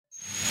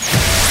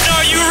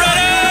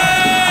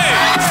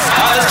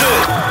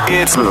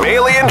It's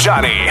Bailey and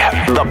Johnny,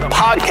 the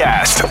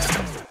podcast.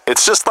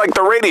 It's just like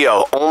the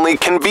radio, only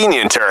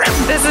convenienter.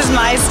 This is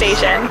my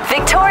station.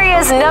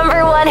 Victoria's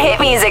 #1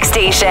 hit music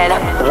station.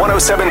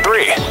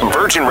 107.3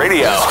 Virgin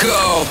Radio. Let's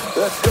go.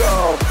 Let's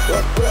go.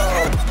 Let's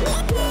go.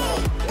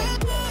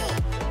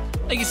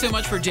 Thank you so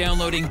much for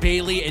downloading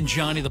Bailey and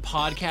Johnny, the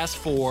podcast,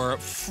 for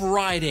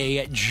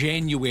Friday,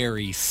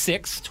 January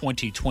 6th,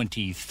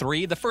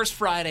 2023. The first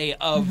Friday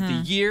of the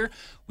year.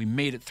 We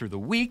made it through the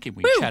week, and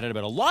we chatted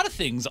about a lot of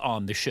things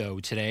on the show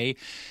today,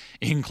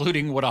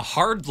 including what a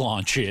hard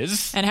launch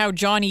is. And how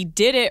Johnny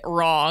did it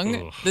wrong.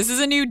 Ugh. This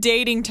is a new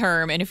dating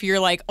term. And if you're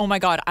like, oh my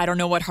God, I don't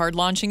know what hard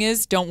launching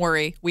is, don't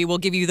worry. We will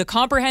give you the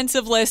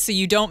comprehensive list so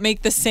you don't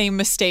make the same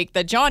mistake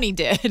that Johnny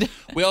did.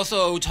 We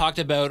also talked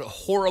about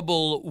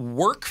horrible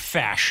work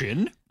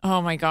fashion. Oh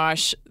my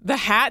gosh. The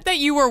hat that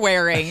you were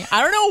wearing,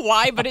 I don't know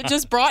why, but it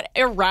just brought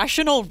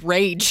irrational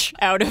rage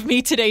out of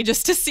me today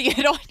just to see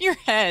it on your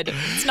head.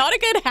 It's not a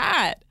good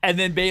hat. And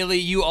then, Bailey,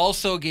 you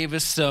also gave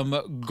us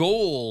some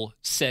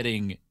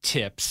goal-setting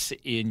tips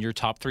in your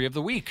top 3 of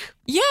the week.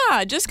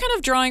 Yeah, just kind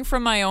of drawing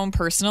from my own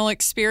personal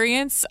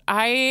experience.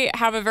 I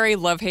have a very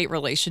love-hate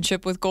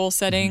relationship with goal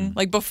setting.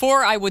 Like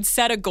before, I would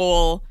set a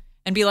goal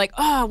and be like,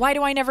 oh, why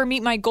do I never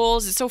meet my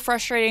goals? It's so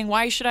frustrating.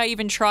 Why should I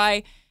even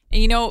try?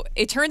 And, you know,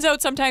 it turns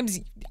out sometimes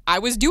I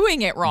was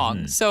doing it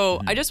wrong.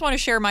 So I just want to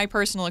share my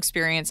personal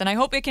experience, and I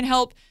hope it can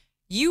help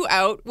you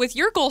out with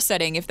your goal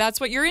setting if that's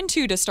what you're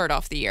into to start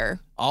off the year.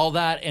 All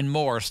that and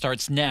more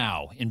starts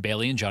now in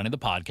Bailey and Johnny, the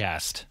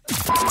podcast.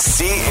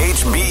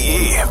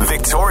 CHBE,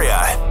 Victoria.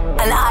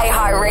 An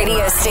iHeart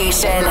radio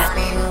station.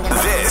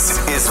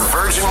 This is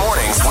Virgin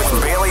Mornings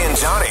with Bailey and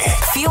Johnny.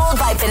 Fueled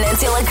by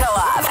Peninsula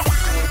Co-op.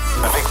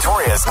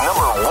 Victoria's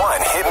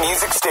 #1 hit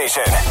music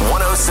station.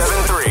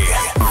 107.3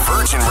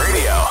 Virgin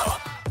Radio.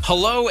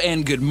 Hello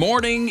and good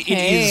morning. It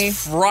Hey.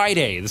 is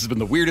Friday. This has been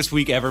the weirdest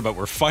week ever, but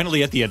we're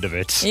finally at the end of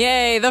it.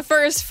 Yay, the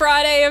first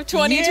Friday of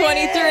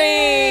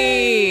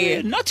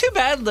 2023. Not too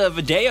bad of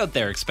a day out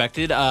there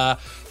expected.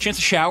 Chance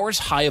of showers,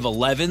 high of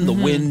 11. The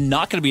wind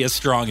not going to be as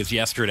strong as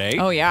yesterday.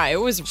 Oh, yeah, it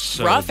was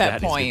So rough that at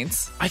is good.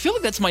 points. I feel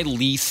like that's my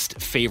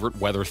least favorite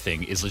weather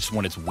thing is just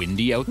when it's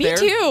windy out Me there.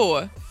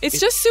 too.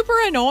 It's just super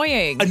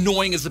annoying.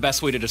 Annoying is the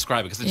best way to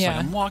describe it because it's Yeah.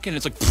 like I'm walking,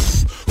 it's like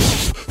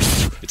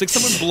it's like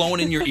someone blowing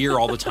in your ear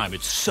all the time.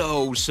 It's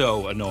so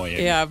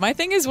annoying. Yeah, my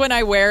thing is when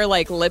I wear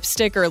like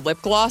lipstick or lip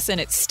gloss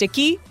and it's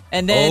sticky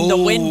and then the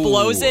wind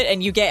blows it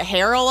and you get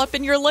hair all up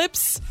in your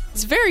lips.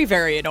 It's very,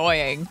 very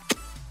annoying.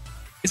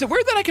 Is it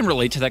weird that I can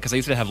relate to that? Because I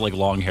used to have like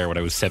long hair when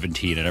I was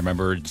 17, and I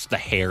remember just the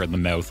hair in the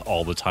mouth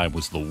all the time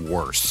was the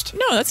worst.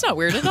 No, that's not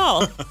weird at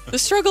all. The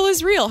struggle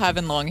is real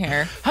having long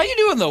hair. How you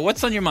doing though?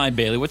 What's on your mind,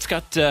 Bailey? What's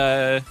got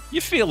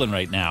you feeling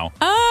right now?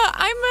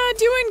 I'm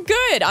doing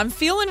good. I'm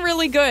feeling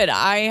really good.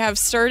 I have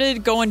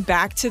started going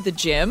back to the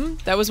gym.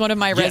 That was one of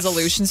my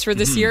resolutions for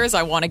this year is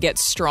I want to get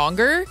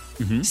stronger.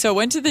 So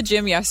went to the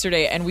gym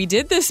yesterday and we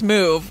did this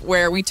move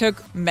where we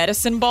took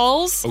medicine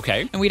balls.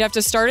 Okay. And we'd have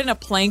to start in a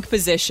plank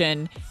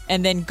position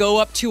and then go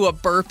up to a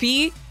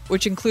burpee,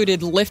 which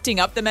included lifting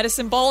up the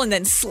medicine ball and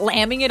then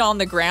slamming it on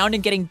the ground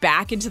and getting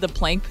back into the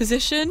plank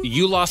position.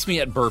 You lost me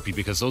at burpee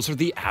because those are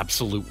the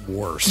absolute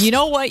worst. You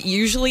know what?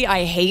 Usually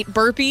I hate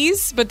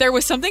burpees, but there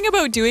was something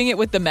about doing it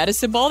with the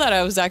medicine ball that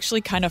I was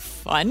actually kind of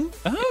fun.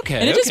 Okay.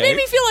 And it just made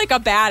me feel like a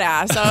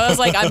badass. I was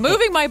like, I'm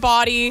moving my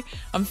body.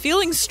 I'm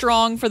feeling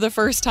strong for the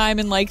first time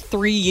in like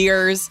 3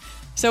 years.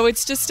 So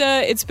it's just,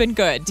 it's been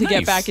good to Nice.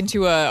 get back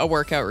into a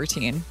workout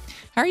routine.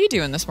 How are you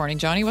doing this morning,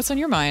 Johnny? What's on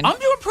your mind? I'm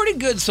doing pretty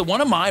good. So one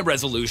of my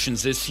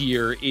resolutions this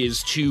year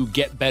is to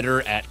get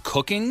better at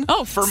cooking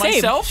for same.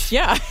 myself.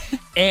 Yeah.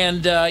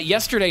 And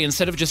yesterday,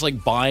 instead of just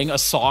like buying a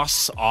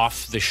sauce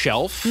off the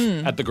shelf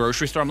at the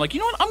grocery store, I'm like,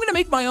 you know what? I'm going to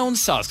make my own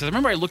sauce. Because I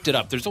remember I looked it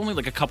up. There's only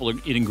like a couple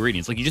of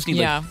ingredients. Like you just need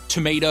like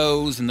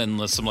tomatoes and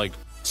then some like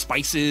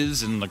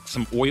spices and like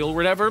some oil or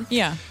whatever.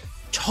 Yeah.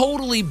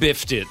 Totally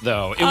biffed it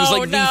though. It was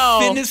like the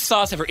thinnest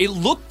sauce ever. It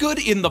looked good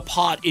in the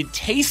pot. It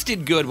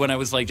tasted good when I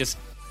was like just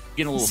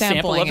getting a little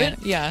sample of it.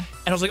 Yeah.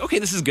 And I was like, okay,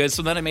 this is good.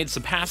 So then I made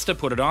some pasta,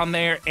 put it on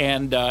there,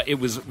 and it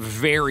was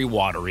very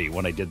watery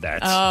when I did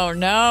that. Oh,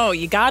 no.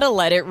 You got to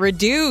let it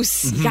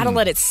reduce. You got to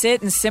let it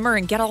sit and simmer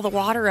and get all the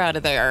water out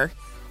of there.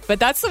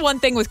 But that's the one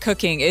thing with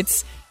cooking.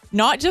 It's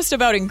not just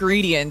about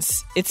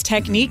ingredients. It's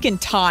technique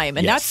and time.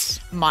 And that's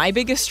my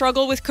biggest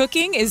struggle with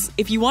cooking is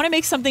if you want to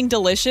make something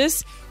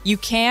delicious, you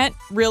can't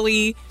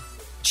really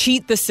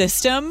cheat the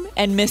system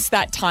and miss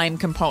that time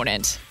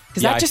component.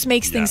 Because that just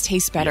makes things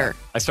taste better.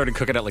 I started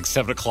cooking at like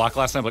 7 o'clock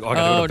last night. I'm like, I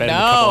gotta go to bed in a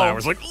couple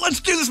hours. Like,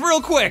 let's do this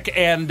real quick.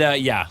 And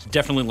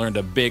definitely learned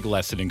a big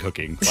lesson in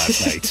cooking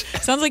last night.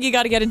 Sounds like you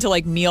got to get into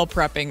like meal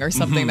prepping or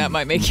something that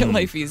might make your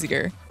life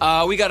easier.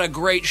 We got a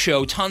great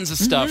show. Tons of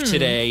stuff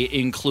today,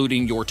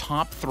 including your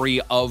top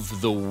 3 of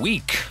the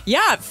week.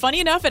 Yeah, funny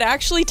enough, it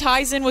actually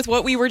ties in with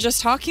what we were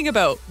just talking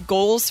about,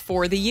 goals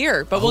for the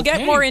year. But we'll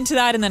get more into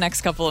that in the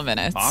next couple of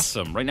minutes.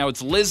 Awesome. Right now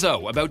it's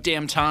Lizzo, About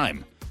Damn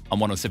Time, on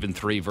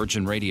 107.3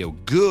 Virgin Radio.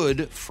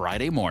 Good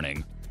Friday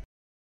morning.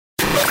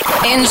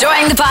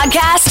 Enjoying the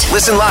podcast?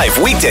 Listen live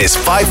weekdays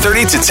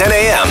 5:30 to 10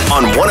 a.m.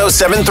 on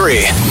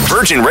 107.3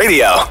 Virgin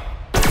Radio.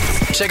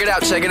 Check it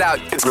out, check it out.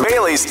 It's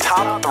Bailey's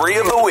Top 3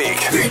 of the Week.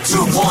 3,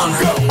 2, 1,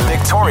 go.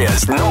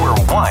 Victoria's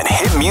 #1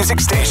 hit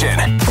music station.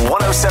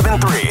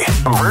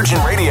 107.3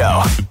 Virgin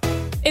Radio.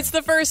 It's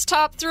the first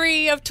top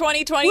 3 of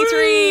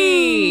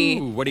 2023.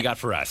 Ooh, what do you got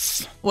for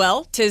us?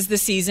 Well, 'tis the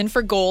season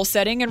for goal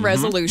setting and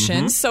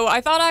resolutions, so I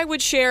thought I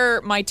would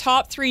share my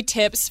top 3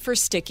 tips for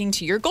sticking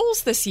to your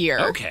goals this year.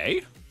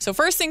 Okay. So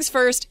first things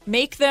first,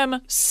 make them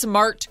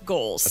SMART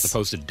goals. As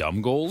opposed to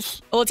dumb goals?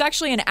 Well, it's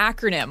actually an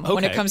acronym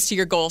when it Okay. comes to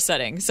your goal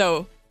setting.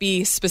 So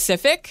be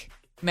specific,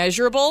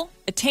 measurable,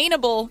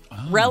 attainable,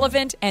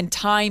 relevant, and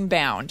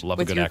time-bound Love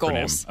a with good your acronym.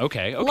 goals.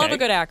 Okay. Love a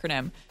good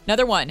acronym.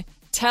 Another one,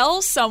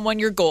 tell someone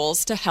your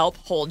goals to help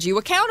hold you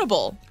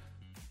accountable.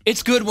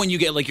 It's good when you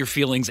get like your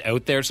feelings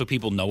out there so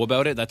people know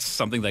about it. That's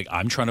something like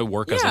I'm trying to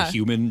work as a Yeah.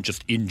 human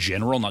just in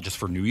general, not just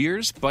for New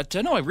Year's. But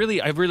no, I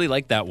really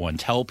like that one.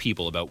 Tell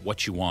people about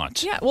what you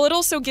want. Yeah, well, it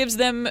also gives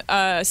them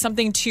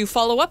something to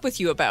follow up with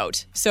you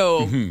about.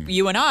 So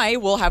you and I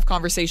will have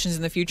conversations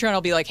in the future, and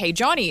I'll be like, hey,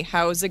 Johnny,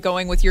 how's it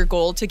going with your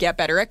goal to get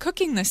better at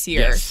cooking this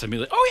year? Yes. I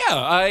mean, like, oh yeah,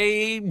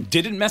 I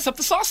didn't mess up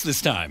the sauce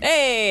this time.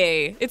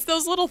 Hey, it's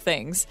those little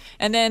things.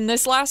 And then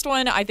this last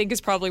one, I think,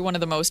 is probably one of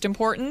the most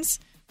important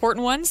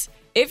ones.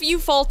 If you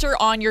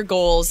falter on your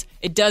goals,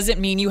 it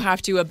doesn't mean you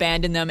have to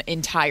abandon them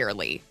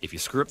entirely. If you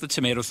screw up the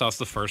tomato sauce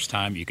the first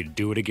time, you could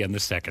do it again the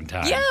second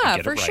time. and Yeah,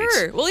 get for it right.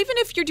 sure. Well, even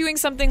if you're doing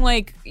something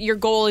like your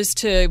goal is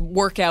to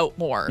work out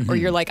more, or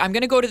you're like, I'm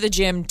going to go to the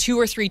gym 2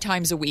 or 3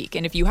 times a week.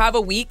 And if you have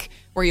a week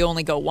where you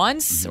only go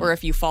once, or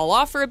if you fall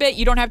off for a bit,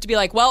 you don't have to be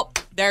like, well,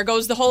 there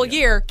goes the whole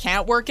year.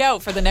 Can't work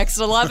out for the next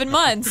 11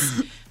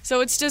 months.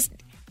 So it's just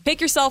pick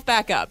yourself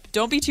back up.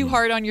 Don't be too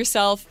hard on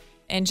yourself,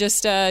 and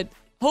just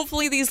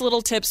hopefully these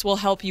little tips will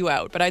help you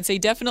out. But I'd say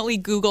definitely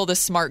Google the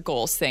SMART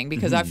goals thing,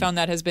 because I found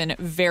that has been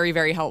very,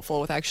 very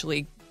helpful with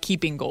actually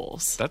keeping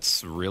goals.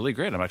 That's really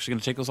great. I'm actually going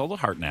to take those all to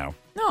heart now.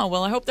 Oh,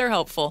 well, I hope they're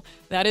helpful.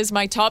 That is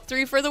my top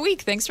 3 for the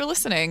week. Thanks for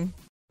listening.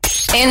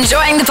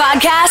 Enjoying the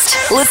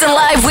podcast? Listen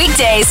live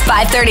weekdays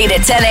 5:30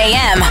 to 10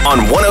 a.m. On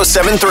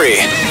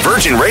 107.3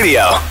 Virgin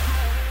Radio.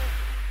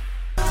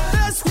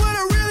 That's what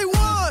I really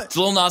want. It's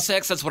Lil Nas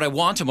X, That's What I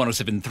Want on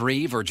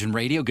 107.3 Virgin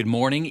Radio. Good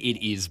morning.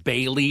 It is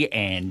Bailey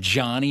and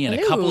Johnny. And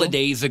a couple of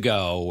days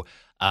ago,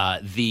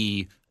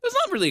 there's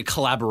not really a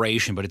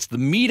collaboration, but it's the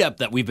meetup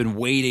that we've been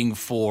waiting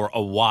for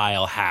a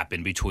while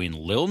happened between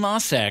Lil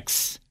Nas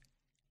X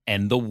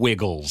and the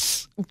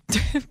Wiggles.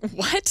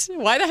 What?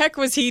 Why the heck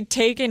was he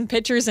taking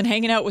pictures and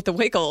hanging out with the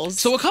Wiggles?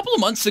 So a couple of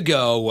months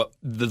ago,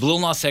 the Lil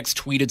Nas X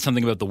tweeted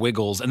something about the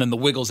Wiggles, and then the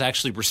Wiggles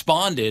actually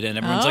responded, and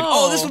everyone's like,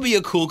 oh, this would be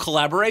a cool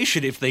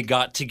collaboration if they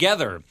got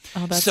together.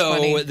 Oh, that's so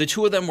funny. the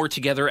two of them were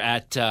together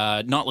at,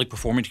 not like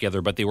performing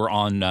together, but they were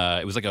on,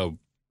 it was like a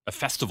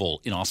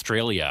festival in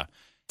Australia.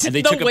 And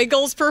they the took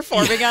Wiggles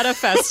performing at a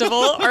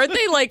festival? Aren't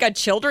they like a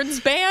children's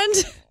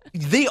band?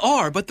 They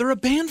are, but they're a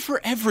band for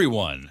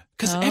everyone.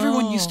 Because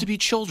everyone used to be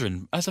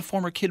children. As a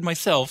former kid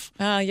myself,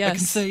 Yes. I can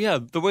say, yeah,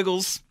 the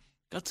Wiggles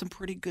got some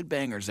pretty good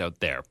bangers out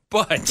there.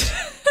 But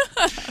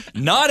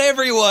not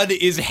everyone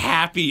is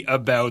happy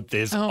about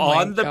this. Oh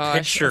my On the gosh,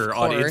 picture of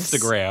on course.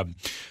 Instagram,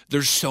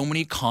 there's so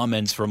many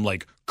comments from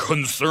like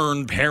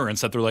concerned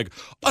parents that they're like,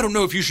 I don't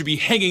know if you should be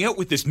hanging out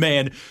with this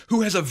man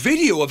who has a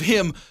video of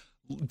him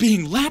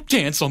being lap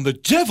dance on the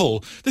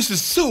devil. This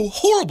is so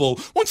horrible.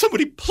 Won't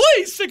somebody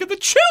please sing of the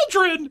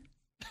children?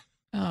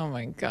 Oh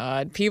my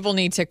God. People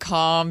need to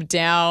calm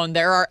down.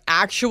 There are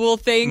actual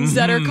things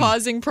that are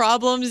causing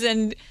problems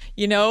and,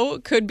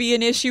 could be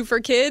an issue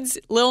for kids.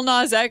 Lil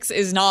Nas X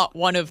is not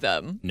one of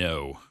them.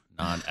 No,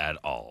 not at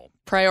all.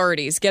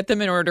 Priorities. Get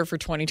them in order for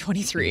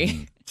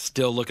 2023.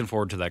 Still looking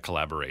forward to that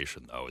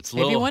collaboration, though. It's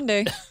Maybe one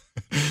day.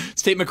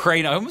 It's Tate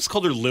McRae. I almost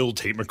called her Lil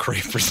Tate McRae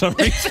for some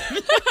reason.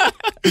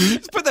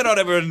 Let's put that on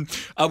everyone.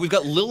 We've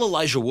got Lil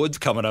Elijah Woods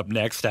coming up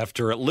next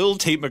after Lil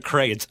Tate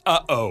McRae. It's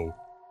Uh-Oh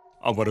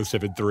on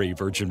 107.3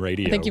 Virgin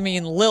Radio. I think you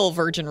mean Lil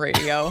Virgin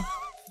Radio.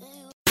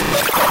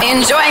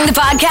 Enjoying the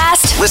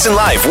podcast? Listen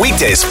live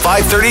weekdays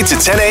 5:30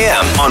 to 10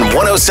 a.m. on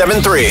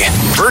 107.3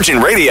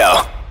 Virgin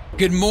Radio.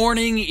 Good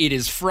morning. It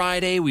is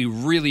Friday. We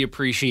really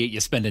appreciate you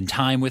spending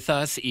time with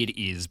us. It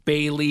is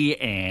Bailey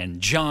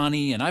and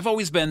Johnny, and I've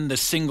always been the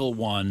single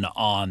one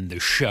on the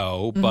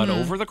show, but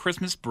over the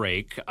Christmas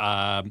break,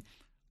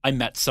 I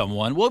met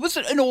someone. Well, it was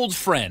an old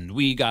friend.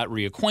 We got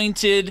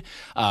reacquainted.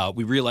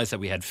 We realized that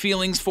we had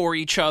feelings for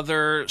each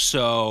other,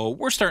 so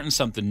we're starting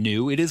something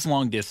new. It is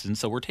long distance,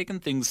 so we're taking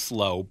things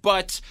slow,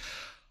 but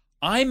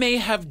I may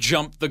have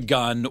jumped the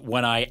gun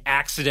when I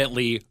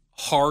accidentally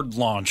hard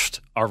launched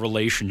our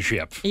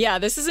relationship. Yeah,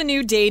 this is a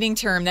new dating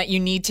term that you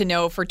need to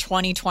know for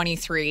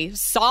 2023.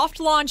 Soft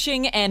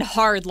launching and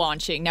hard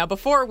launching. Now,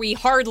 before we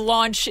hard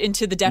launch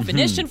into the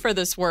definition for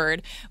this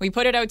word, we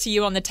put it out to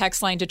you on the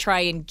text line to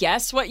try and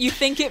guess what you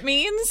think it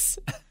means.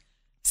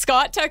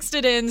 Scott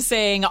texted in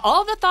saying,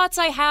 all the thoughts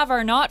I have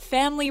are not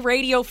family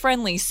radio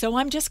friendly, so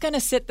I'm just going to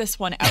sit this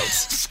one out.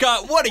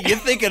 Scott, what are you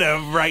thinking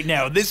of right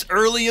now, this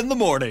early in the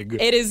morning?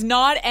 It is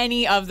not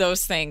any of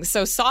those things.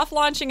 So soft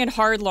launching and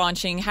hard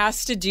launching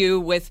has to do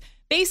with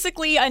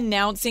basically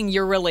announcing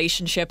your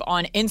relationship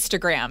on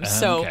Instagram.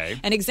 So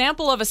an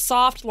example of a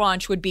soft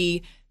launch would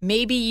be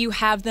maybe you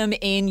have them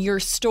in your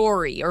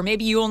story, or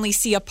maybe you only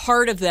see a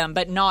part of them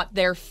but not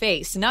their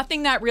face.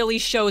 Nothing that really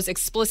shows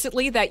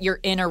explicitly that you're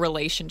in a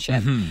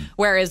relationship.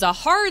 Whereas a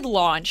hard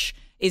launch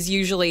is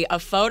usually a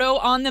photo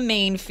on the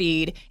main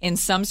feed in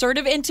some sort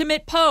of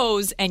intimate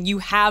pose, and you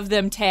have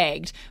them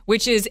tagged,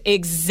 which is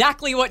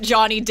exactly what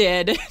Johnny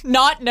did,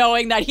 not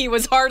knowing that he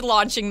was hard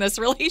launching this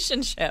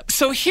relationship.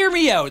 So hear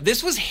me out.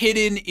 This was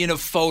hidden in a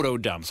photo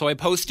dump. So I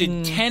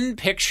posted 10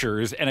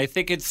 pictures, and I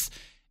think it's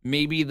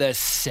maybe the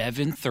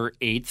 7th or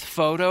 8th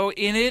photo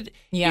in it.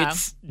 Yeah.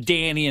 It's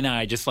Danny and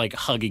I just like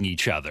hugging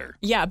each other.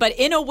 Yeah, but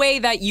in a way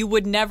that you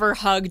would never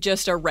hug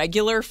just a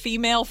regular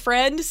female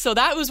friend. So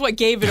that was what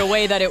gave it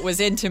away that it was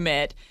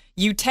intimate.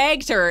 You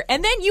tagged her,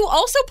 and then you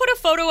also put a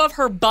photo of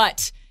her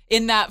butt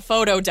in that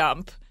photo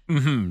dump.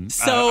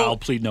 So I'll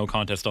plead no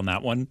contest on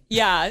that one.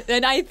 Yeah,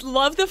 and I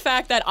love the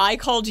fact that I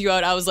called you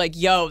out. I was like,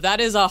 yo, that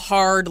is a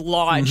hard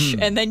launch.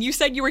 And then you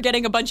said you were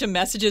getting a bunch of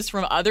messages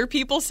from other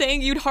people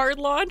saying you'd hard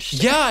launch.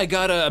 Yeah, I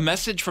got a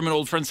message from an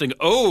old friend saying,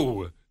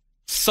 oh,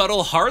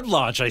 subtle hard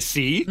launch, I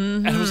see.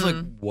 And I was like,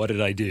 what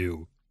did I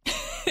do?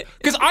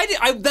 Because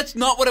that's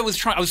not what I was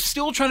trying. I was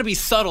still trying to be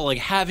subtle, like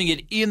having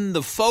it in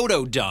the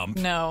photo dump.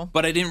 No.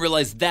 But I didn't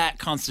realize that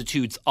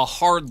constitutes a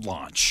hard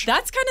launch.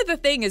 That's kind of the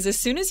thing, is as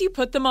soon as you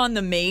put them on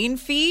the main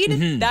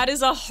feed, that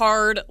is a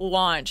hard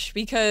launch,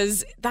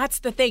 because that's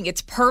the thing.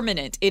 It's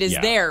permanent. It is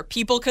there.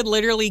 People could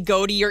literally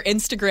go to your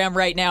Instagram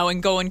right now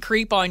and go and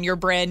creep on your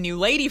brand new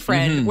lady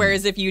friend.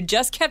 Whereas if you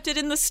just kept it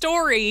in the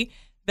story,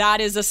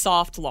 that is a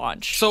soft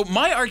launch. So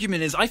my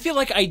argument is, I feel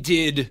like I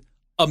did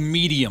a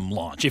medium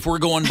launch. If we're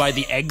going by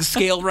the egg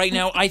scale right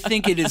now, I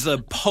think it is a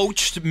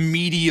poached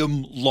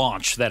medium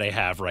launch that I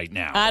have right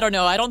now. I don't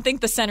know. I don't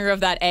think the center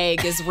of that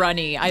egg is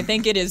runny. I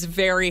think it is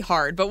very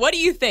hard. But what do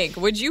you think?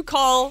 Would you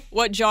call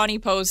what Johnny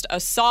posed a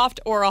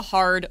soft or a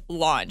hard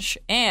launch?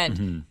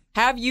 And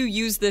have you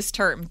used this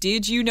term?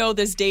 Did you know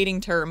this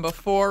dating term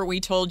before we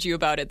told you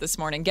about it this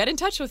morning? Get in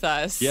touch with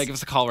us. Yeah, give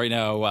us a call right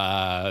now,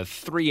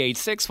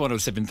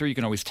 386-1073. You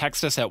can always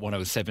text us at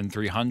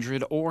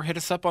 107300 or hit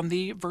us up on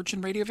the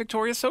Virgin Radio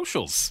Victoria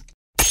socials.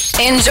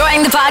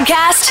 Enjoying the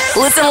podcast?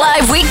 Listen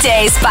live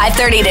weekdays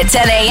 5:30 to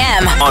 10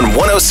 a.m. on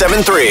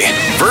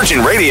 107.3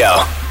 Virgin Radio.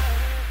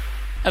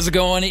 How's it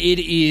going? It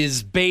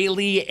is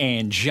Bailey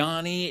and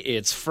Johnny.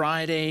 It's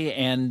Friday,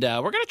 and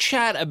we're going to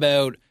chat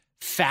about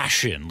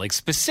fashion, like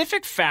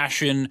specific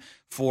fashion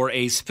for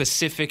a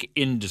specific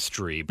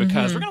industry,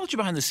 because we're going to let you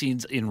behind the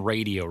scenes in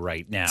radio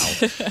right now.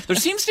 There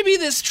seems to be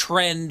this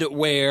trend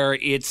where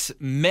it's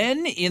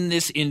men in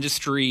this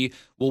industry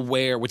will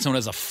wear what's known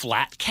as a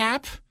flat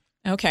cap.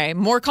 Okay.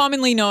 More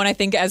commonly known, I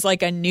think, as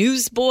like a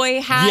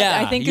newsboy hat, Yeah,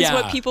 I think is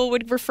what people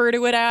would refer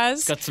to it as.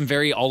 It's got some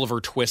very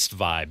Oliver Twist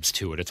vibes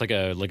to it. It's like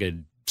a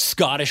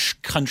Scottish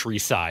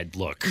countryside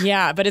look.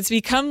 Yeah, but it's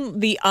become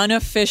the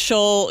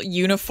unofficial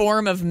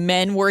uniform of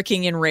men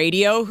working in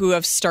radio who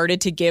have started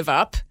to give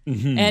up.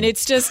 And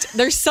it's just,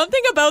 there's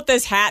something about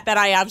this hat that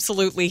I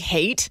absolutely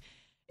hate.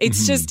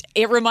 It's just,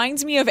 it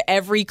reminds me of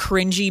every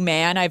cringy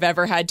man I've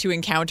ever had to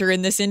encounter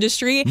in this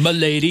industry.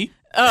 Milady.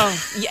 Oh,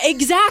 yeah,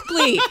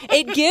 exactly.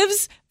 It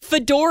gives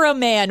fedora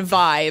man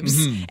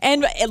vibes.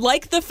 And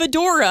like the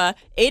fedora,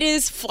 it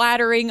is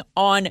flattering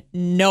on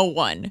no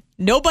one.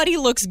 Nobody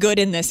looks good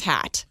in this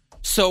hat.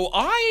 So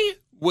I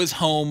was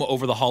home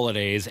over the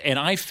holidays and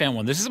I found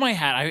one. This is my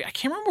hat. I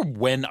can't remember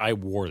when I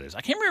wore this.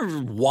 I can't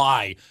remember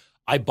why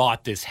I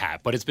bought this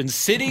hat, but it's been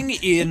sitting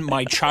in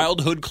my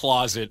childhood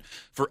closet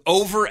for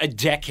over a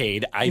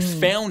decade. I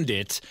found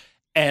it.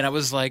 And I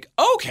was like,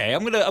 okay,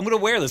 I'm gonna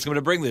wear this. I'm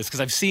gonna bring this because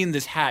I've seen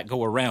this hat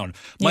go around.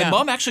 My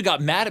mom actually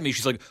got mad at me.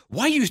 She's like,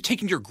 "Why are you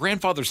taking your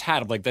grandfather's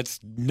hat?" I'm like, "That's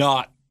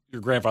not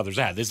your grandfather's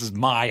hat. This is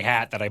my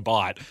hat that I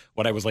bought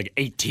when I was like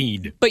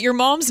 18." But your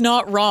mom's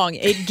not wrong.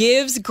 It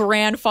gives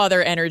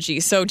grandfather energy.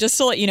 So just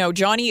to let you know,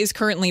 Johnny is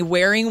currently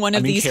wearing one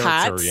of these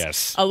hats,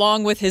 yes,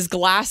 along with his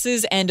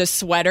glasses and a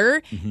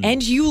sweater.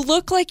 And you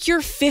look like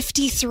you're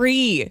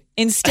 53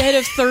 instead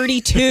of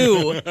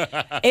 32.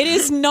 It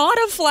is not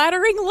a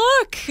flattering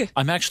look.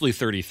 I'm actually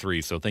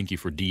 33, so thank you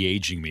for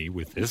de-aging me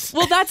with this.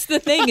 Well, that's the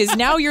thing, is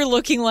now you're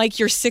looking like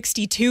you're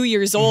 62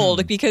 years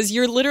old because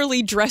you're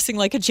literally dressing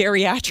like a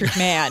geriatric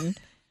man.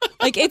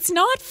 Like, it's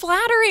not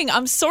flattering.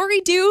 I'm sorry,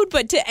 dude,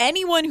 but to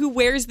anyone who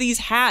wears these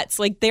hats,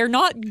 like, they're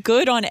not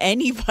good on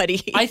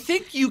anybody. I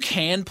think you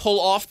can pull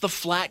off the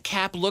flat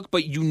cap look,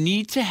 but you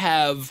need to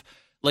have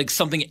like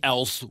something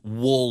else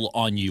wool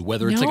on you,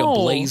 whether it's like a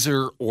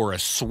blazer or a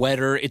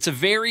sweater. It's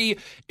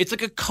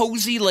like a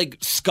cozy, like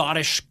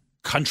Scottish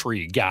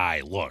country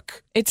guy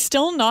look. It's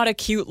still not a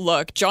cute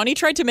look. Johnny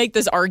tried to make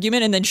this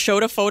argument and then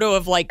showed a photo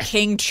of like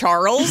King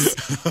Charles.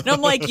 And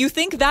I'm like, you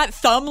think that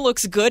thumb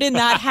looks good in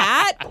that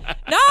hat?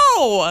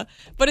 No.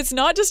 But it's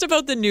not just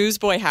about the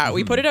newsboy hat.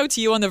 We put it out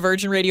to you on the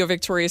Virgin Radio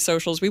Victoria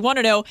socials. We want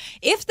to know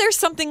if there's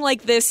something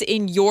like this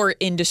in your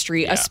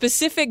industry, a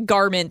specific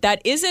garment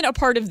that isn't a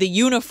part of the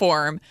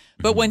uniform,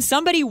 but when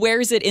somebody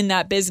wears it in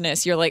that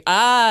business, you're like,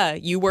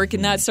 you work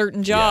in that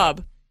certain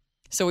job.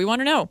 So we want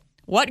to know.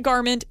 What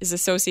garment is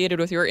associated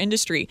with your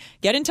industry?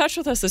 Get in touch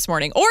with us this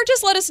morning, or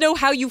just let us know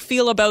how you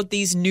feel about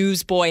these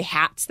newsboy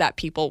hats that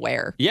people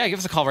wear. Yeah, give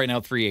us a call right now,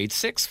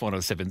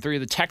 386-1073.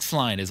 The text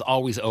line is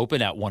always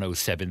open at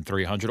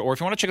 107-300. Or if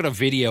you want to check out a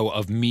video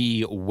of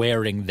me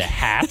wearing the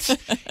hat,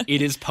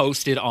 it is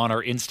posted on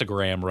our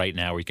Instagram right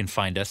now, where you can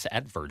find us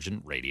at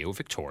Virgin Radio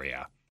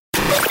Victoria.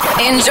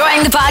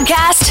 Enjoying the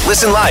podcast?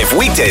 Listen live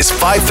weekdays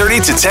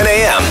 5:30 to 10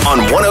 a.m. on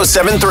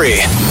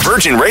 107.3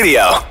 Virgin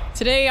Radio.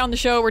 Today on the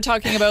show, we're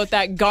talking about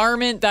that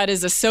garment that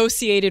is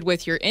associated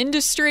with your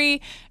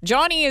industry.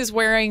 Johnny is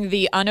wearing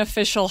the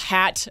unofficial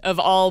hat of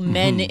all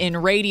men in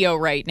radio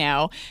right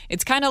now.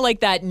 It's kind of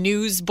like that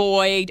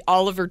newsboy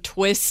Oliver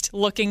Twist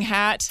looking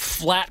hat.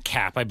 Flat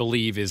cap, I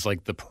believe, is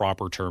like the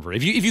proper term for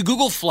it. If you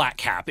Google flat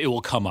cap, it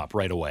will come up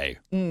right away.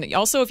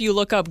 Also, if you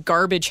look up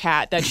garbage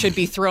hat that should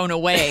be thrown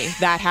away,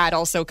 that hat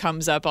also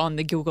comes up on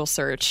the Google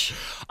search.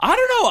 I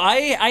don't know.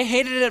 I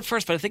hated it at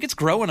first, but I think it's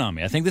growing on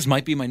me. I think this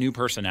might be my new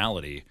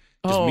personality.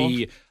 Just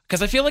me,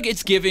 because I feel like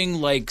it's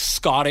giving like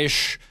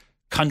Scottish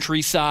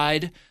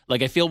countryside.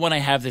 Like I feel when I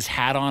have this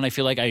hat on, I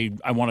feel like I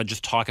want to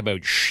just talk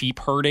about sheep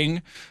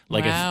herding.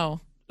 Like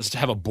just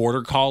have a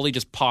border collie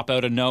just pop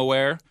out of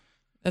nowhere.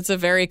 That's a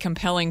very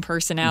compelling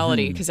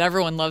personality because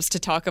everyone loves to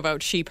talk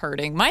about sheep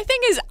herding. My thing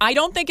is, I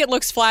don't think it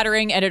looks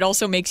flattering, and it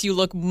also makes you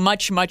look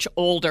much, much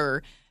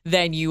older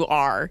than you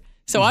are.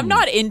 So I'm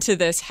not into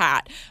this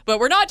hat, but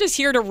we're not just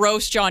here to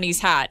roast Johnny's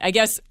hat. I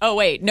guess,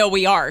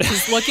 we are.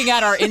 Because looking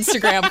at our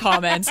Instagram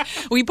comments,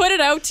 we put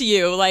it out to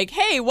you like,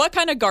 hey, what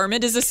kind of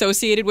garment is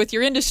associated with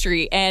your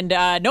industry? And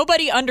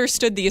nobody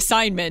understood the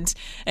assignment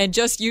and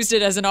just used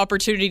it as an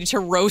opportunity to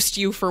roast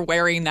you for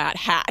wearing that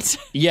hat.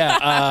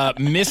 Yeah,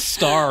 Miss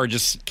Star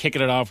just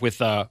kicking it off with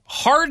a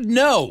hard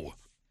no.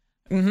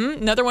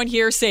 Another one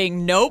here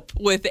saying nope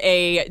with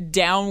a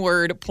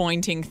downward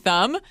pointing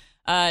thumb.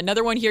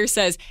 Another one here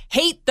says,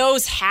 hate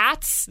those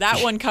hats.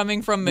 That one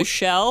coming from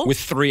Michelle. With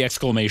 3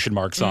 exclamation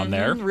marks on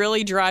there.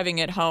 Really driving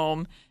it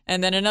home.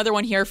 And then another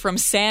one here from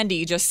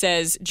Sandy just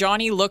says,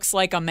 Johnny looks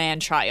like a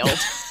man-child.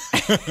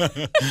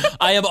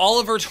 I am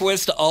Oliver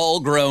Twist all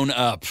grown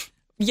up.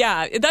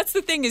 Yeah, that's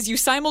the thing is you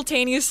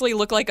simultaneously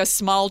look like a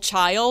small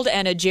child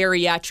and a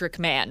geriatric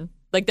man.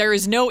 Like, there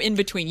is no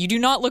in-between. You do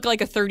not look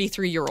like a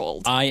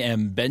 33-year-old. I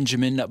am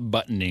Benjamin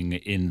Buttoning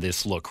in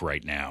this look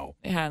right now.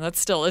 Yeah,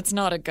 it's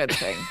not a good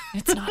thing.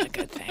 It's not a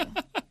good thing.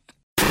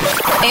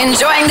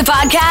 Enjoying the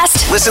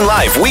podcast? Listen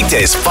live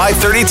weekdays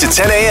 5:30 to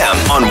 10 a.m.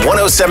 on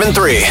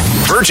 107.3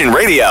 Virgin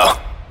Radio.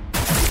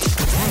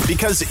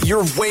 Because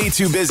you're way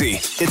too busy.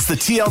 It's the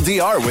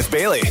TLDR with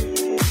Bailey.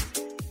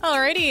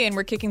 Alrighty, and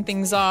we're kicking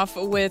things off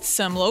with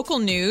some local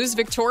news.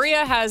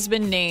 Victoria has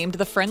been named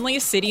the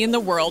friendliest city in the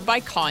world by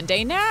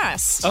Condé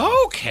Nast.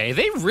 Okay,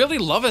 they really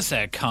love us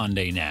at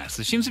Condé Nast.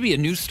 There seems to be a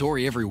new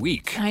story every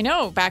week. I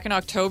know. Back in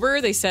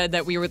October, they said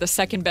that we were the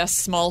second best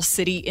small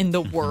city in the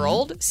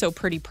world, so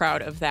pretty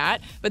proud of that.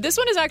 But this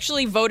one is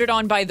actually voted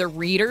on by the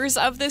readers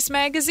of this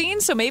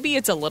magazine, so maybe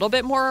it's a little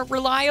bit more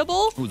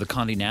reliable. Ooh, the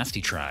Condé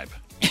Nasty tribe.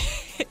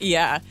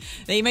 Yeah,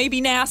 they may be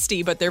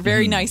nasty, but they're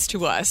very nice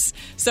to us.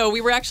 So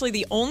we were actually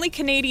the only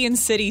Canadian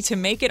city to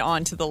make it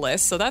onto the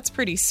list, so that's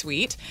pretty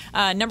sweet.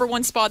 Number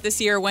 1 spot this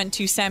year went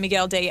to San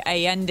Miguel de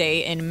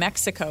Allende in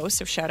Mexico,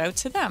 so shout out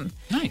to them.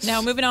 Nice.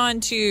 Now moving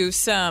on to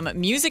some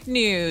music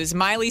news.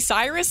 Miley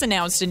Cyrus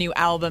announced a new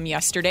album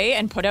yesterday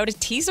and put out a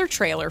teaser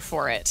trailer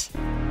for it.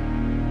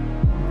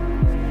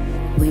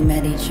 We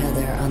met each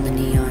other on the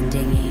neon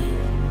dinghy,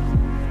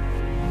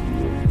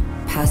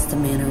 past the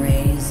manta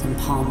rays and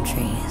palm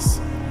trees.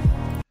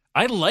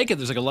 I like it.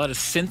 There's like a lot of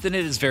synth in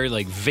it. It's very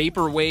like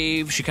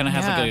vaporwave. She kind of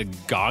has like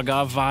a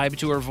Gaga vibe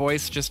to her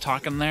voice just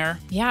talking there.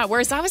 Yeah,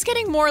 whereas I was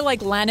getting more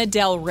like Lana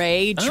Del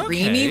Rey,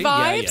 dreamy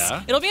vibes.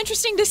 Yeah. It'll be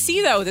interesting to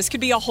see, though. This could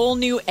be a whole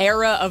new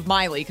era of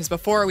Miley, because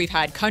before we've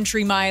had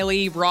country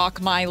Miley, rock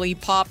Miley,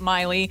 pop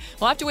Miley.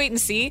 We'll have to wait and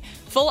see.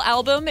 Full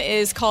album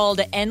is called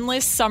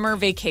Endless Summer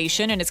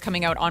Vacation, and it's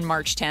coming out on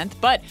March 10th.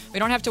 But we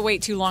don't have to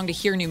wait too long to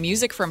hear new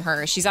music from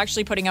her. She's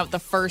actually putting out the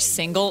first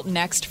single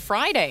next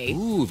Friday.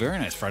 Ooh, very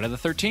nice. Friday the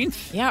 13th.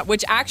 Yeah,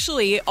 which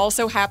actually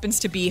also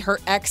happens to be her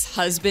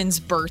ex-husband's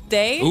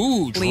birthday.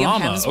 Ooh, Liam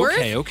drama.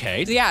 Hemsworth.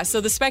 Okay. Yeah,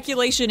 so the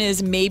speculation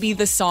is maybe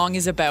the song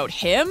is about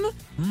him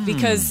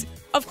because,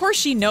 of course,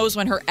 she knows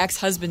when her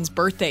ex-husband's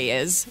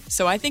birthday is.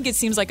 So I think it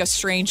seems like a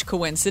strange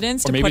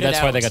coincidence to put it out. Or maybe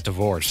that's why they got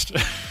divorced.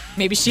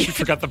 Maybe she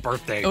forgot the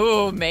birthday.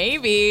 Oh,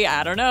 maybe.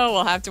 I don't know.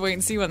 We'll have to wait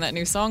and see when that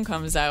new song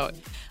comes out.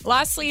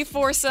 Lastly,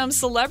 for some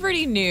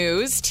celebrity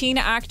news, teen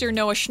actor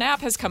Noah Schnapp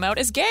has come out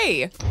as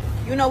gay.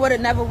 You know what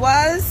it never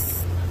was?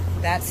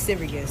 That's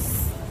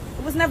serious.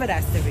 It was never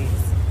that serious.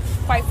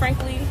 Quite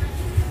frankly,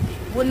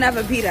 will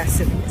never be that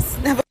serious.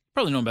 Never.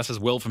 Probably known best as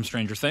Will from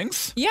Stranger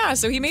Things. Yeah,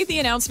 so he made the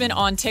announcement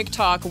on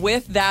TikTok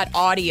with that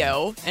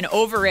audio, and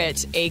over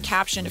it, a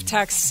caption of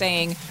text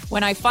saying,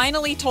 "When I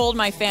finally told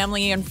my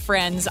family and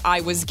friends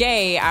I was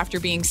gay after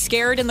being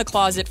scared in the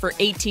closet for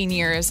 18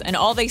 years, and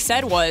all they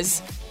said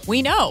was,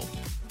 'We know.'"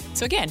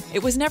 So again,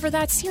 it was never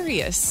that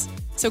serious.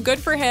 So good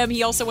for him.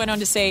 He also went on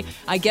to say,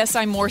 "I guess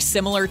I'm more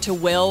similar to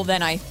Will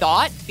than I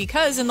thought,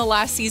 because in the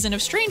last season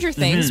of Stranger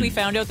Things, we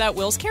found out that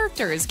Will's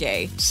character is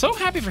gay." So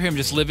happy for him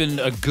just living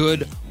a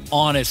good,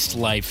 honest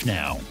life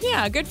now.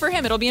 Yeah, good for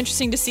him. It'll be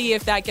interesting to see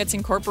if that gets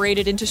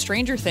incorporated into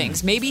Stranger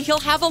Things. Maybe he'll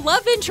have a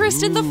love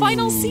interest in the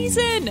final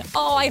season.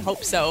 Oh, I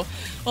hope so.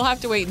 We'll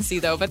have to wait and see,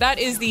 though. But that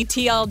is the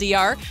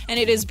TLDR, and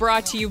it is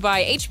brought to you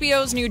by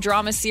HBO's new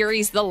drama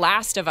series, The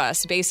Last of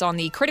Us, based on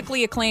the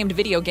critically acclaimed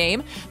video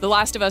game. The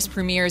Last of Us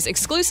premieres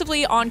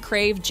exclusively on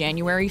Crave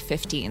January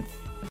 15th.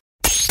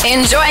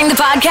 Enjoying the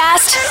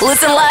podcast?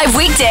 Listen live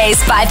weekdays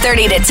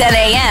 5:30 to 10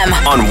 a.m.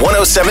 on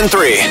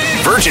 107.3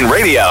 Virgin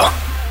Radio.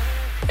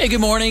 Hey,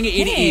 good morning.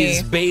 It Hey.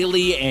 is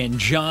Bailey and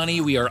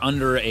Johnny. We are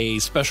under a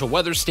special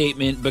weather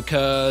statement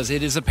because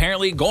it is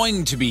apparently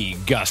going to be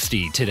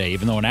gusty today,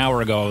 even though an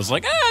hour ago I was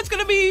like, it's going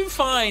to be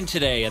fine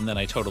today, and then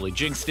I totally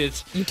jinxed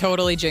it. You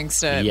totally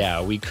jinxed it.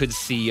 Yeah, we could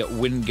see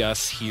wind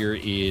gusts here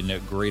in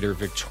Greater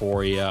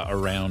Victoria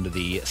around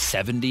the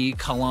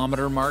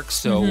 70-kilometer mark,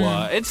 so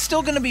it's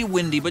still going to be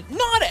windy, but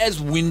not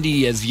as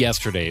windy as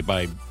yesterday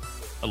by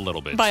a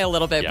little bit. By a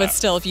little bit, Yeah. but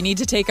still, if you need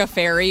to take a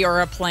ferry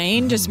or a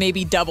plane, just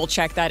maybe double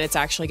check that it's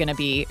actually going to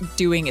be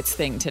doing its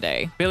thing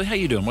today. Bailey, how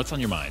you doing? What's on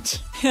your minds?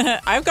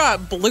 I've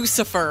got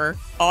Blucifer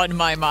on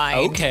my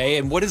mind. Okay,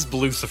 and what is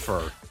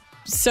Blucifer?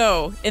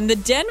 So, in the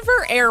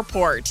Denver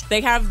airport,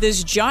 they have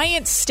this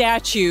giant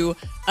statue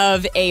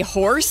of a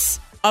horse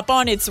up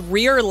on its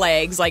rear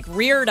legs, like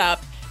reared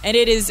up, and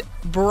it is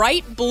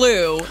bright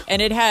blue,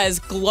 and it has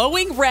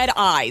glowing red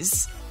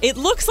eyes. It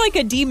looks like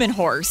a demon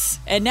horse,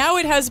 and now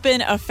it has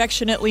been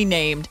affectionately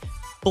named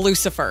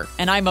Blucifer,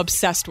 and I'm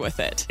obsessed with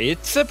it.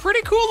 It's a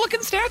pretty cool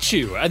looking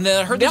statue. And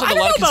I heard I there's like don't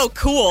a lot know of about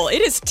cool.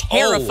 It is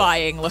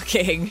terrifying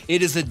looking.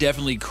 It is a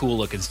definitely cool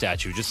looking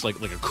statue, just like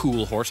a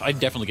cool horse. I'd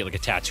definitely get like a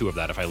tattoo of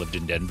that if I lived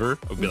in Denver.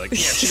 I would be like, yeah,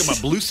 check out my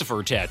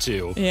Blucifer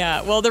tattoo.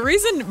 Yeah, well, the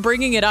reason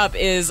bringing it up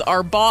is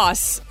our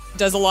boss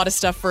does a lot of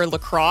stuff for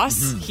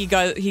lacrosse. He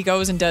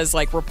goes and does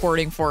like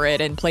reporting for it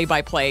and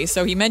play-by-play.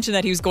 So he mentioned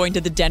that he was going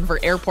to the Denver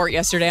airport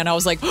yesterday, and I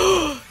was like,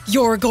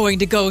 you're going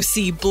to go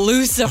see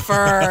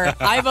Blucifer.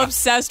 I'm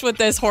obsessed with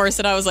this horse,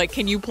 and I was like,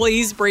 can you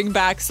please bring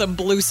back some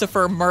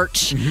Blucifer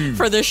merch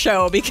for the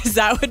show, because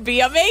that would be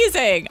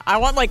amazing. I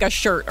want like a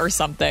shirt or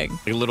something.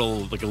 A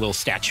little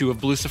statue of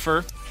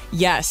Blucifer.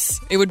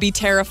 Yes, it would be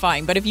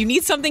terrifying. But if you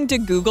need something to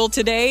Google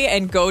today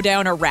and go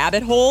down a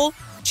rabbit hole,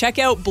 check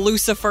out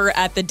Blucifer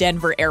at the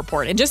Denver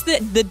airport. And just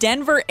the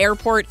Denver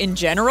airport in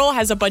general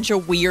has a bunch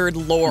of weird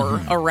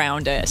lore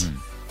around it.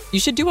 You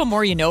should do a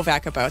Maureen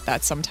Novak about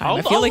that sometime.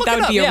 I feel I'll like look that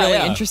it would be up. a Yeah, really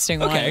yeah.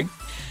 interesting Okay. one.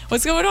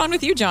 What's going on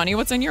with you, Johnny?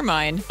 What's on your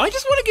mind? I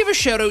just want to give a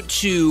shout out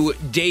to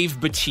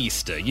Dave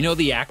Bautista. You know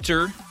the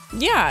actor?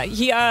 Yeah,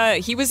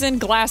 he was in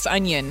Glass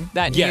Onion,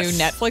 that Yes. new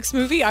Netflix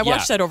movie. I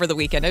watched that over the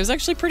weekend. It was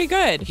actually pretty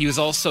good. He was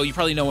also, you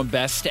probably know him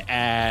best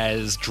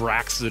as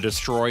Drax the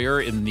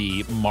Destroyer in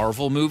the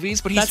Marvel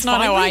movies, but That's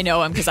not how I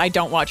know him, because I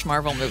don't watch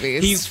Marvel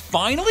movies. He's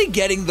finally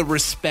getting the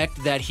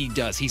respect that he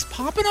does. He's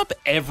popping up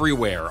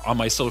everywhere on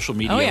my social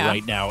media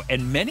right now,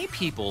 and many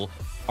people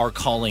are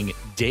calling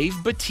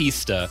Dave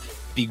Bautista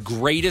the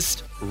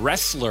greatest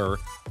wrestler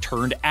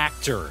turned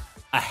actor,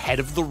 ahead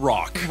of The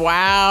Rock.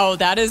 Wow,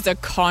 that is a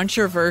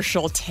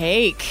controversial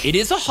take. It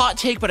is a hot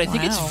take, but I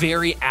think it's Wow.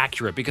 very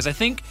accurate, because I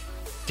think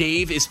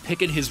Dave is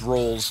picking his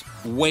roles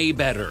way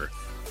better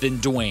than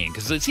Dwayne,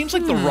 because it seems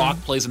like The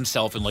Rock plays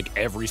himself in like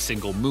every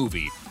single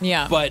movie.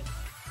 Yeah. But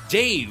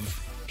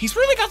Dave, he's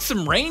really got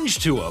some range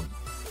to him.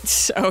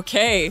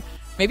 Okay.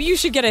 Maybe you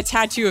should get a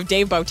tattoo of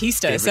Dave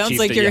Bautista. Dave It sounds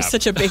Bautista, like you're yeah.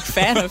 such a big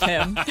fan of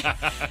him.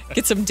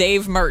 Get some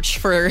Dave merch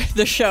for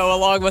the show,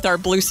 along with our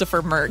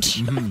Blucifer merch.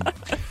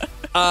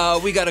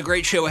 We got a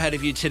great show ahead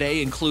of you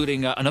today,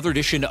 including another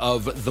edition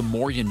of the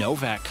Maureen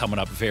Novak coming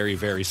up very,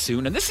 very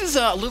soon. And this is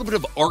a little bit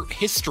of art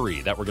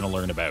history that we're going to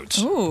learn about.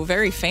 Ooh,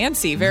 very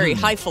fancy, very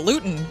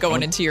highfalutin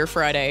going into your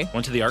Friday.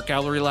 Went to the art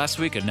gallery last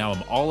week, and now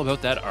I'm all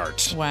about that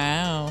art.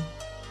 Wow.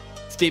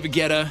 It's David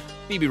Guetta,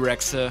 BB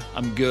Rexa.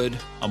 I'm good.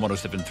 I'm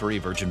 107.3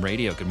 Virgin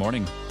Radio. Good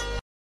morning.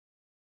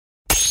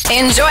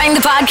 Enjoying the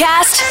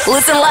podcast?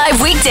 Listen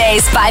live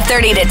weekdays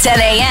 5:30 to 10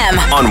 a.m.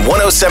 on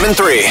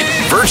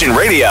 107.3 Virgin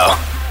Radio.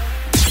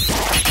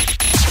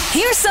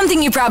 Here's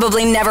something you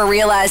probably never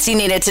realized you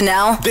needed to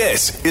know.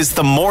 This is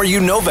the More You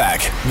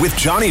Novak with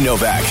Johnny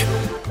Novak.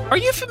 Are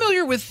you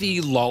familiar with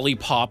the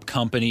lollipop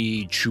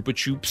company Chupa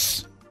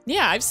Chups?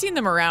 Yeah, I've seen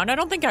them around. I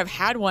don't think I've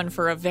had one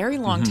for a very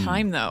long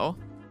time, though.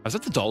 I was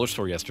at the dollar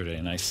store yesterday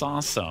and I saw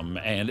some,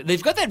 and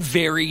they've got that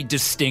very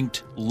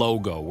distinct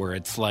logo where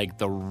it's like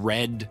the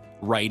red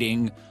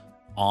writing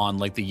on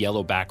like the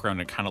yellow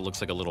background. It kind of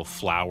looks like a little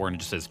flower and it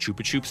just says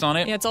Chupa Chups on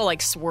it. Yeah, it's all like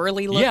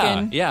swirly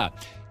looking. Yeah.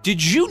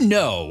 Did you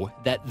know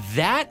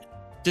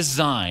that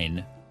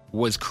design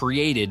was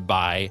created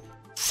by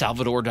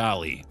Salvador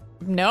Dali?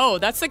 No,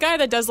 that's the guy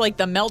that does like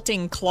the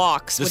melting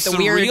clocks The with the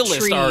weird surrealist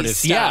tree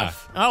artist,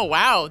 stuff. Oh,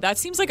 wow. That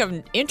seems like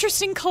an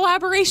interesting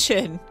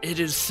collaboration. It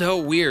is so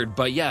weird,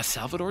 but yeah,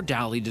 Salvador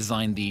Dali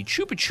designed the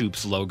Chupa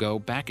Chups logo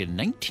back in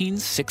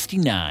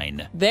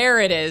 1969. There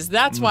it is.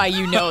 That's why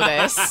you know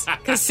this,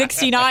 because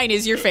 69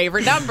 is your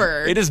favorite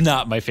number. It is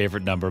not my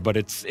favorite number, but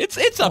it's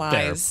up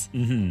Lies.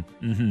 there.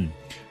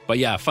 But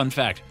yeah, fun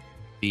fact,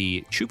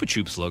 the Chupa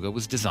Chups logo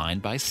was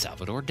designed by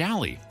Salvador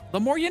Dali.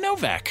 The more you know,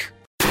 Vec.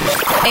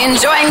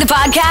 Enjoying the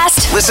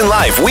podcast? Listen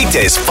live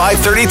weekdays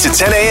 5:30 to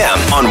 10 a.m.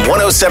 on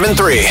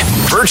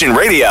 107.3 Virgin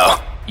Radio.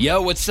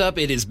 Yo, what's up?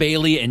 It is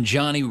Bailey and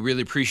Johnny. We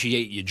really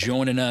appreciate you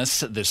joining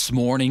us this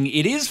morning.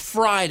 It is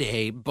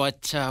Friday,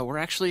 but we're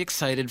actually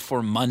excited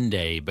for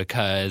Monday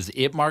because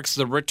it marks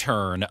the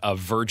return of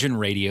Virgin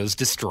Radio's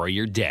Destroy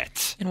Your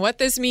Debt. And what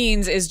this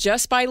means is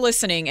just by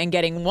listening and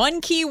getting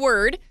one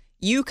keyword,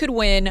 you could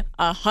win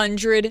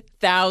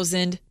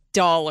 $100,000.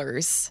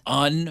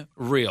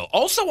 Unreal.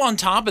 Also, on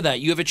top of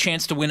that, you have a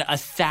chance to win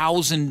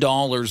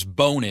 $1,000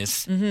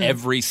 bonus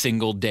every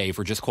single day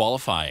for just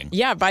qualifying.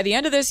 Yeah, by the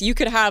end of this, you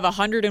could have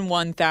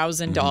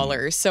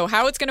 $101,000. So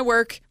how it's going to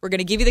work, we're going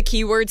to give you the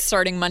keywords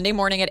starting Monday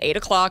morning at 8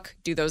 o'clock.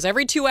 Do those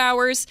every 2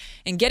 hours.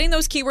 And getting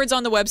those keywords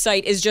on the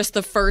website is just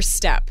the first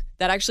step.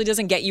 That actually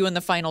doesn't get you in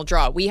the final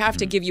draw. We have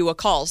to give you a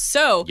call.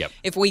 So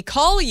if we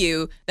call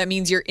you, that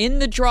means you're in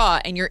the draw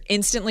and you're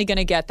instantly going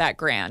to get that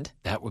grand.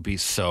 That would be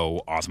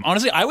so awesome.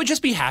 Honestly, I would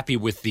just be happy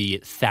with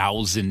the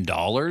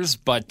 $1,000,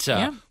 but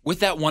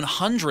with that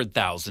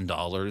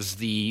 $100,000,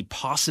 the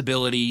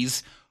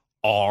possibilities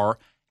are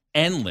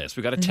endless.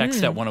 We got a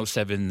text at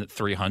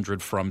 107-300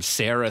 from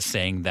Sarah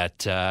saying that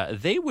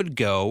they would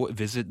go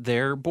visit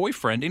their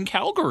boyfriend in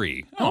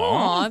Calgary.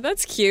 Aw,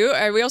 that's cute.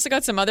 We also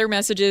got some other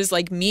messages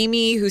like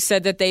Mimi, who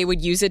said that they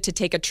would use it to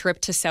take a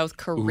trip to South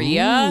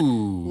Korea.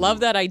 Ooh.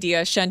 Love that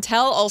idea.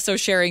 Chantel also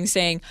sharing,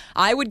 saying,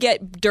 I would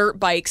get dirt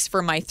bikes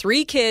for my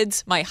 3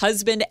 kids, my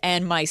husband,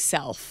 and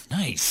myself.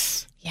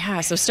 Nice.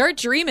 Yeah, so start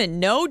dreaming.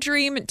 No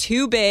dream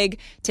too big.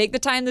 Take the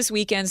time this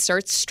weekend.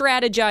 Start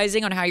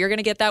strategizing on how you're going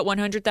to get that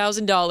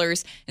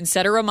 $100,000 and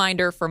set a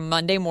reminder for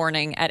Monday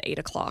morning at 8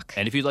 o'clock.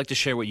 And if you'd like to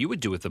share what you would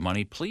do with the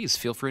money, please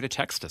feel free to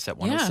text us at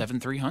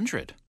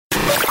 107-300.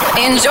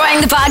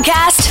 Enjoying the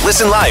podcast?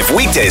 Listen live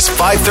weekdays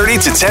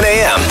 5:30 to 10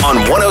 a.m. on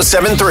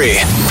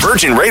 107.3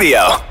 Virgin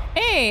Radio.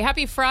 Hey,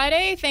 happy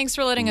Friday. Thanks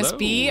for letting us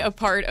be a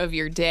part of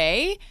your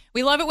day.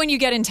 We love it when you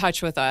get in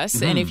touch with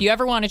us. And if you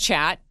ever want to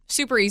chat,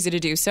 super easy to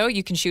do so.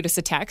 You can shoot us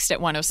a text at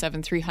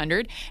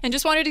 107-300. And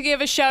just wanted to give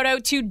a shout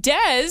out to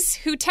Des,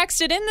 who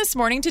texted in this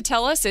morning to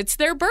tell us it's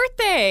their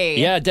birthday.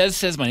 Yeah, Des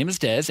says, my name is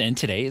Des, and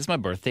today is my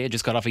birthday. I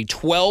just got off a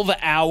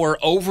 12-hour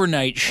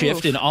overnight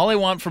shift, and all I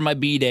want for my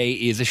B-Day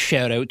is a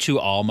shout out to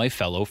all my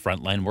fellow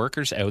frontline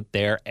workers out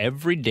there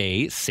every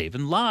day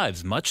saving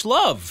lives. Much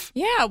love.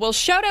 Yeah, well,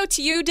 shout out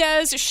to you,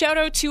 Des. Shout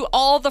out to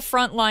all the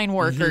frontline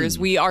workers.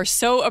 We are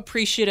so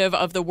appreciative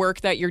of the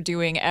work that you're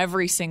doing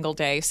every single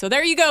day. So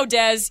there you go,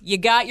 Des. You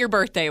got your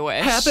birthday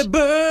wish. Happy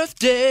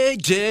birthday,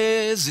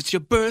 Des. It's your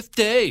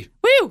birthday.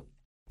 Woo!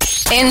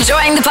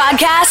 Enjoying the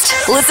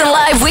podcast? Listen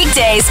live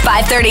weekdays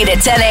 5:30 to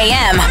 10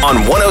 a.m. On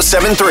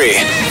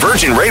 107.3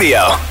 Virgin Radio.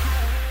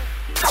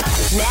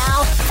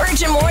 Now,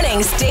 Virgin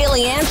Mornings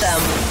Daily Anthem.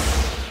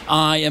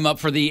 I am up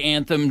for the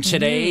anthem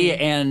today,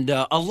 and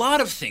a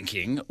lot of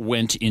thinking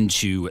went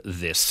into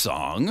this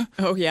song.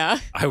 Oh, yeah?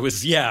 I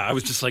was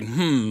just like,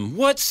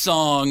 what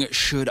song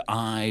should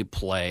I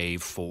play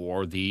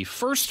for the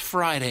first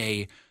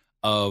Friday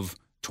of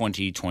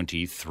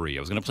 2023? I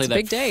was going to play that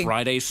big day.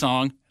 Friday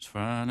song. It's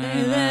Friday.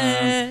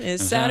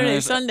 It's Saturday,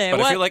 Sunday. But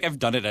What? I feel like I've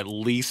done it at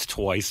least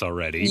twice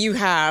already. You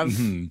have.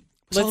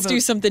 Let's do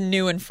something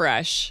new and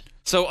fresh.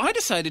 So I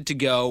decided to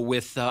go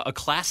with a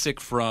classic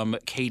from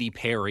Katy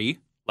Perry,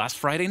 Last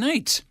Friday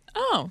Night.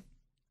 Oh,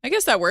 I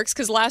guess that works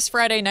because last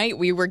Friday night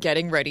we were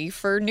getting ready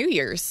for New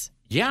Year's.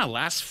 Yeah,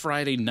 last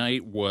Friday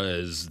night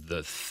was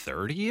the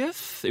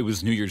 30th. It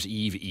was New Year's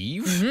Eve.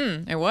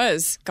 It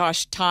was.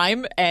 Gosh,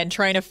 time and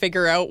trying to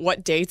figure out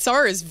what dates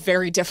are is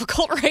very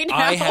difficult right now.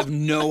 I have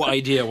no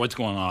idea what's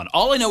going on.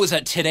 All I know is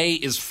that today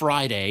is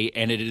Friday,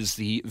 and it is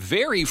the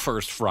very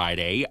first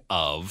Friday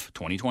of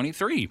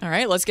 2023. All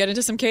right, let's get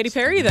into some Katy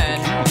Perry then.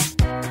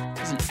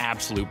 It's an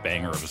absolute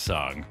banger of a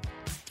song.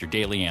 Your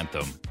daily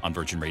anthem on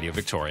Virgin Radio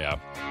Victoria.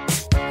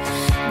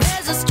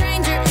 There's a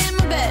stranger in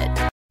my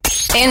bed.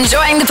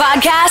 Enjoying the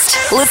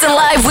podcast? Listen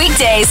live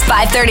weekdays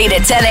 5:30 to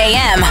 10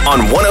 a.m.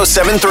 On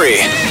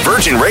 107.3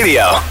 Virgin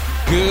Radio.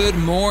 Good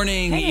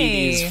morning.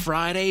 Hey. It is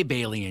Friday.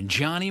 Bailey and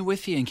Johnny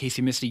with you. In case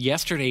you missed it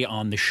yesterday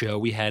on the show,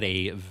 we had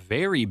a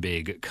very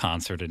big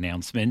concert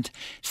announcement.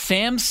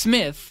 Sam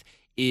Smith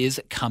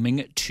is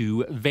coming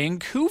to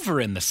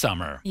Vancouver in the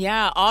summer.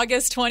 Yeah,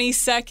 August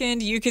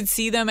 22nd, you could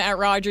see them at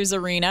Rogers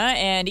Arena.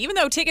 And even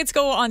though tickets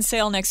go on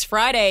sale next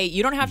Friday,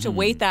 you don't have to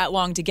wait that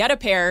long to get a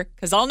pair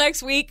because all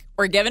next week,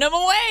 we're giving them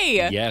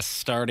away. Yes,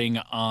 starting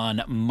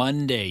on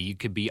Monday, you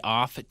could be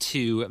off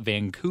to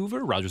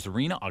Vancouver, Rogers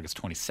Arena,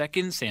 August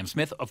 22nd. Sam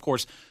Smith, of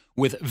course,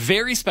 with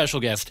very special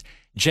guest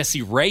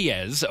Jessie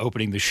Reyes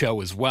opening the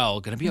show as well.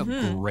 Going to be a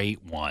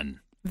great one.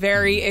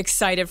 Very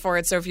excited for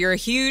it. So if you're a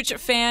huge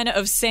fan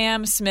of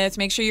Sam Smith,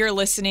 make sure you're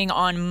listening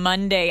on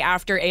Monday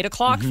after 8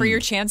 o'clock for your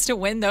chance to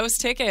win those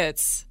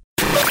tickets.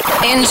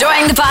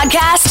 Enjoying the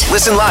podcast?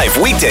 Listen live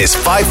weekdays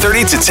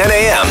 5:30 to 10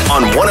 a.m.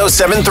 on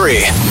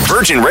 107.3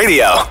 Virgin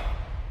Radio.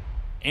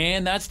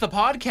 And that's the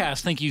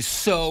podcast. Thank you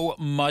so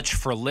much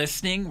for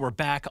listening. We're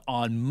back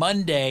on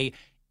Monday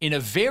in a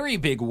very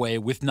big way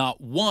with not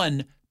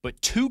one, but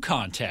 2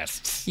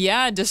 contests.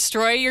 Yeah,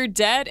 Destroy Your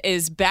Debt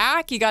is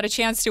back. You got a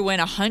chance to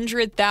win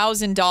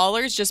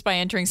 $100,000 just by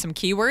entering some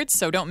keywords,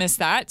 so don't miss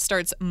that. It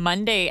starts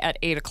Monday at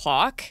 8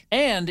 o'clock.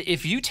 And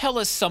if you tell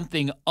us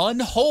something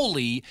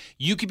unholy,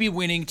 you could be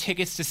winning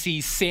tickets to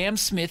see Sam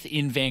Smith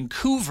in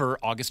Vancouver,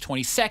 August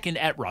 22nd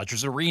at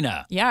Rogers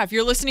Arena. Yeah, if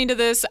you're listening to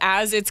this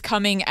as it's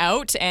coming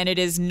out and it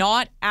is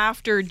not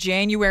after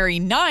January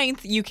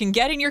 9th, you can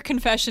get in your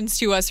confessions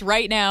to us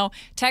right now.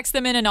 Text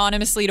them in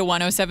anonymously to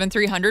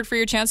 107-300 for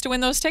your chance to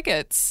win those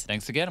tickets.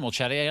 Thanks again, and we'll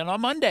chat again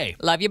on Monday.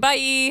 Love you,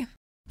 bye.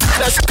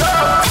 Let's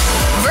go!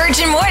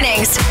 Virgin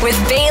Mornings with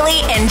Bailey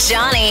and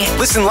Johnny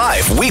Listen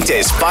live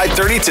weekdays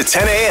 5:30 to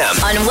 10 a.m.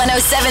 on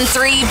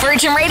 107.3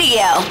 Virgin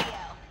Radio.